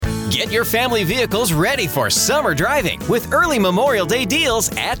Get your family vehicles ready for summer driving with early Memorial Day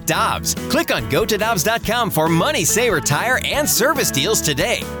deals at Dobbs. Click on gotodobbs.com for money saver tire and service deals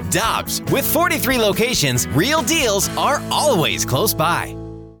today. Dobbs, with 43 locations, real deals are always close by.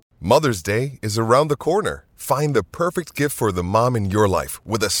 Mother's Day is around the corner. Find the perfect gift for the mom in your life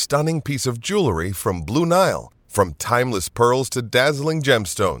with a stunning piece of jewelry from Blue Nile. From timeless pearls to dazzling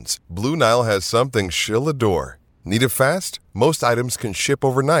gemstones, Blue Nile has something she'll adore. Need it fast? Most items can ship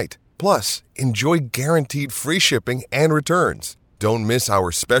overnight. Plus, enjoy guaranteed free shipping and returns. Don't miss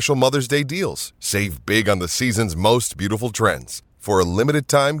our special Mother's Day deals. Save big on the season's most beautiful trends. For a limited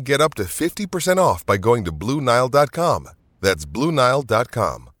time, get up to 50% off by going to BlueNile.com. That's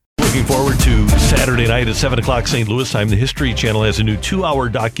BlueNile.com. Looking forward to Saturday night at 7 o'clock St. Louis time. The History Channel has a new 2-hour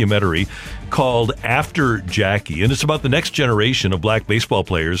documentary called After Jackie, and it's about the next generation of black baseball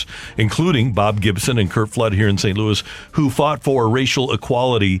players, including Bob Gibson and Curt Flood here in St. Louis, who fought for racial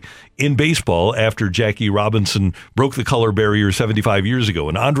equality in baseball after Jackie Robinson broke the color barrier 75 years ago.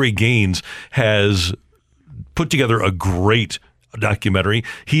 And Andre Gaines has put together a great documentary.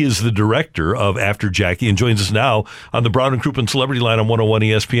 He is the director of After Jackie and joins us now on the Brown and Crouppen Celebrity Line on 101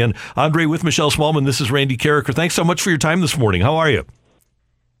 ESPN. Andre with Michelle Smallman. This is Randy Carricker. Thanks so much for your time this morning. How are you?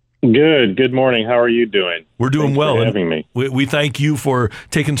 Good. Good morning. How are you doing? We're doing Thanks well. For having me. We thank you for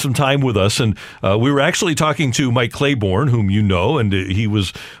taking some time with us. And we were actually talking to Mike Claiborne, whom you know, and he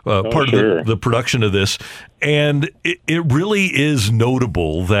was part of the production of this. And it really is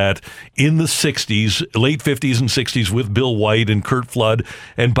notable that in the 60s, late 50s and 60s, with Bill White and Curt Flood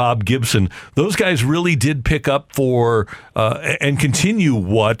and Bob Gibson, those guys really did pick up for and continue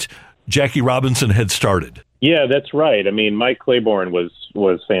what Jackie Robinson had started. Yeah, that's right. I mean, Mike Claiborne was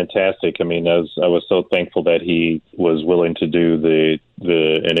fantastic. I mean, I was so thankful that he was willing to do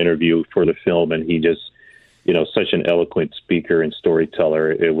an interview for the film, and he just, such an eloquent speaker and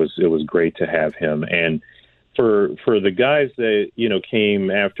storyteller. It was great to have him. And for the guys that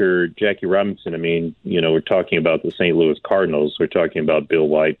came after Jackie Robinson, I mean, we're talking about the St. Louis Cardinals. We're talking about Bill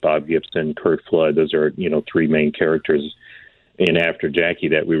White, Bob Gibson, Curt Flood. Those are 3 main characters in After Jackie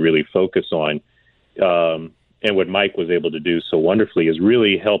that we really focus on. And what Mike was able to do so wonderfully is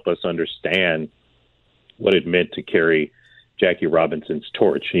really help us understand what it meant to carry Jackie Robinson's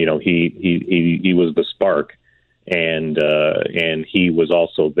torch. He was the spark, and he was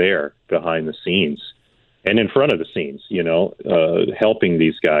also there behind the scenes and in front of the scenes, helping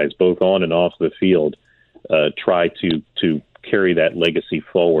these guys both on and off the field try to carry that legacy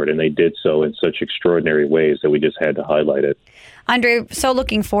forward, and they did so in such extraordinary ways that we just had to highlight it. Andre, so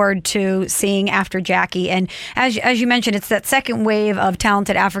looking forward to seeing After Jackie. And as you mentioned, it's that second wave of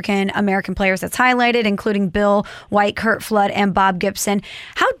talented African-American players that's highlighted, including Bill White, Curt Flood, and Bob Gibson.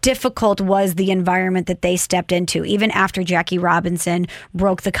 How difficult was the environment that they stepped into, even after Jackie Robinson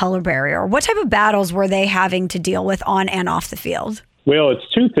broke the color barrier? What type of battles were they having to deal with on and off the field? Well, it's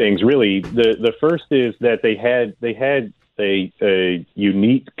 2 things, really. The first is that they had a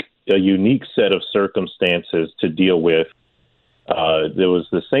unique set of circumstances to deal with. There was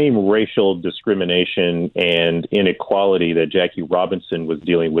the same racial discrimination and inequality that Jackie Robinson was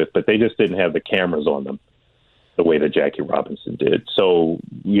dealing with, but they just didn't have the cameras on them the way that Jackie Robinson did. So,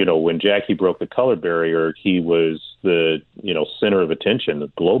 when Jackie broke the color barrier, he was the, center of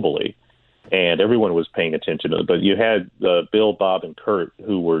attention globally, and everyone was paying attention to it. But you had Bill, Bob, and Curt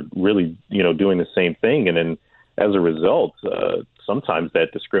who were really, doing the same thing. And then as a result, sometimes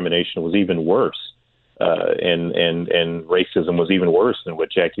that discrimination was even worse. And racism was even worse than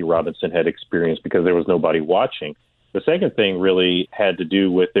what Jackie Robinson had experienced because there was nobody watching. The second thing really had to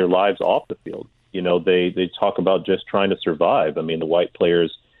do with their lives off the field. They talk about just trying to survive. I mean, the white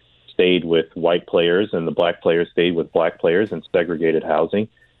players stayed with white players and the black players stayed with black players in segregated housing.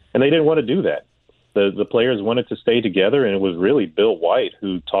 And they didn't want to do that. The players wanted to stay together, and it was really Bill White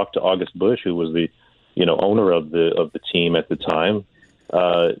who talked to August Busch, who was the owner of the team at the time,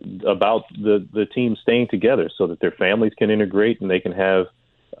 about the team staying together so that their families can integrate and they can have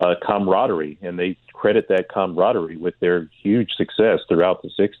camaraderie, and they credit that camaraderie with their huge success throughout the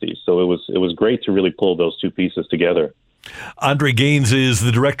 60s. So it was great to really pull those 2 pieces together. Andre Gaines is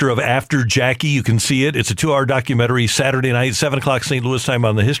the director of After Jackie. You can see it. It's a 2-hour documentary, Saturday night, 7 o'clock St. Louis time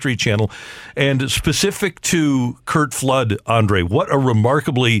on the History Channel. And specific to Curt Flood, Andre, what a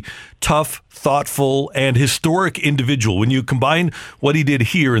remarkably tough, thoughtful, and historic individual. When you combine what he did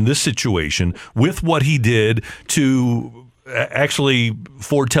here in this situation with what he did to actually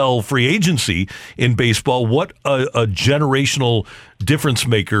foretell free agency in baseball, what a generational difference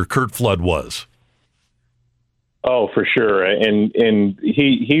maker Curt Flood was. Oh, for sure. And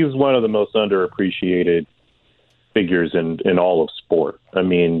he's one of the most underappreciated figures in all of sport. I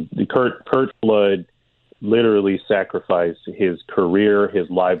mean, Curt Flood literally sacrificed his career, his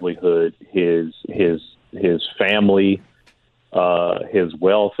livelihood, his family, his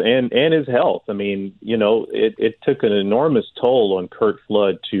wealth, and his health. I mean, it took an enormous toll on Curt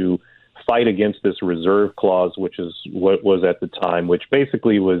Flood to fight against this reserve clause, which is what was at the time, which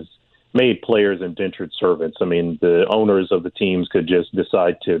basically made players indentured servants. I mean, the owners of the teams could just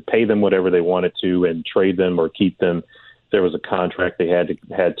decide to pay them whatever they wanted to and trade them or keep them. There was a contract, they had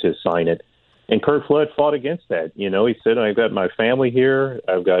to sign it. And Curt Flood fought against that. He said, I've got my family here,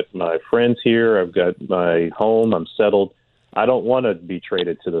 I've got my friends here, I've got my home, I'm settled. I don't want to be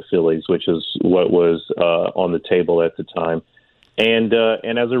traded to the Phillies, which is what was on the table at the time. And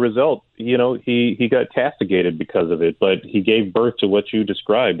as a result, he got castigated because of it. But he gave birth to what you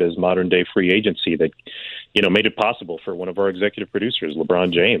described as modern day free agency that, made it possible for one of our executive producers,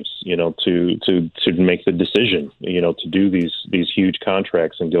 LeBron James, to make the decision, to do these huge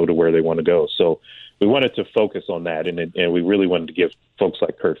contracts and go to where they want to go. So we wanted to focus on that, and we really wanted to give folks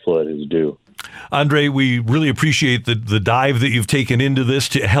like Curt Flood his due. Andre, we really appreciate the dive that you've taken into this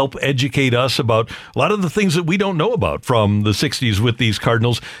to help educate us about a lot of the things that we don't know about from the 60s with these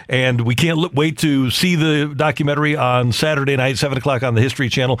Cardinals. And we can't wait to see the documentary on Saturday night, 7 o'clock on the History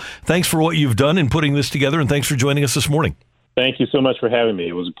Channel. Thanks for what you've done in putting this together, and thanks for joining us this morning. Thank you so much for having me.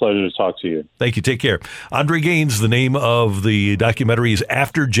 It was a pleasure to talk to you. Thank you. Take care. Andre Gaines, the name of the documentary is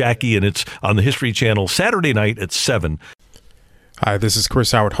After Jackie, and it's on the History Channel Saturday night at 7. Hi, this is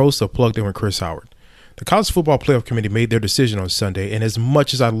Chris Howard, host of Plugged In with Chris Howard. The College Football Playoff Committee made their decision on Sunday, and as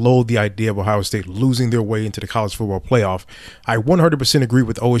much as I loathe the idea of Ohio State losing their way into the College Football Playoff, I 100% agree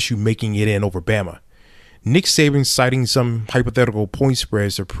with OSU making it in over Bama. Nick Saban citing some hypothetical point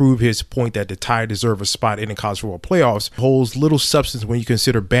spreads to prove his point that the Tide deserve a spot in the College Football Playoffs holds little substance when you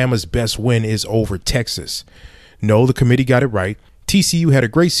consider Bama's best win is over Texas. No, the committee got it right. TCU had a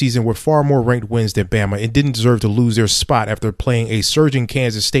great season with far more ranked wins than Bama and didn't deserve to lose their spot after playing a surging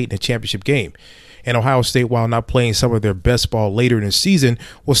Kansas State in a championship game. And Ohio State, while not playing some of their best ball later in the season,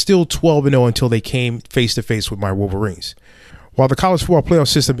 was still 12-0 until they came face-to-face with my Wolverines. While the college football playoff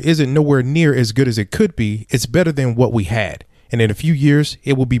system isn't nowhere near as good as it could be, it's better than what we had. And in a few years,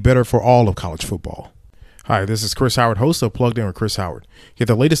 it will be better for all of college football. Hi, this is Chris Howard, host of Plugged In with Chris Howard. Get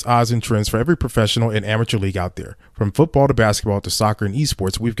the latest odds and trends for every professional and amateur league out there. From football to basketball to soccer and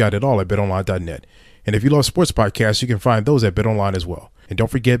esports, we've got it all at betonline.net. And if you love sports podcasts, you can find those at BetOnline as well. And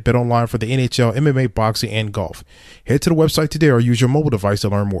don't forget BetOnline for the NHL, MMA, boxing, and golf. Head to the website today or use your mobile device to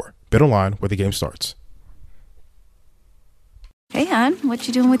learn more. BetOnline, where the game starts. Hey, hon, what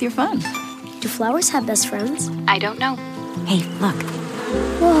you doing with your phone? Do flowers have best friends? I don't know. Hey, look.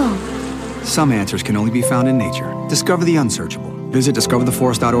 Whoa. Some answers can only be found in nature. Discover the unsearchable. Visit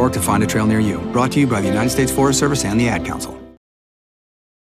discovertheforest.org to find a trail near you. Brought to you by the United States Forest Service and the Ad Council.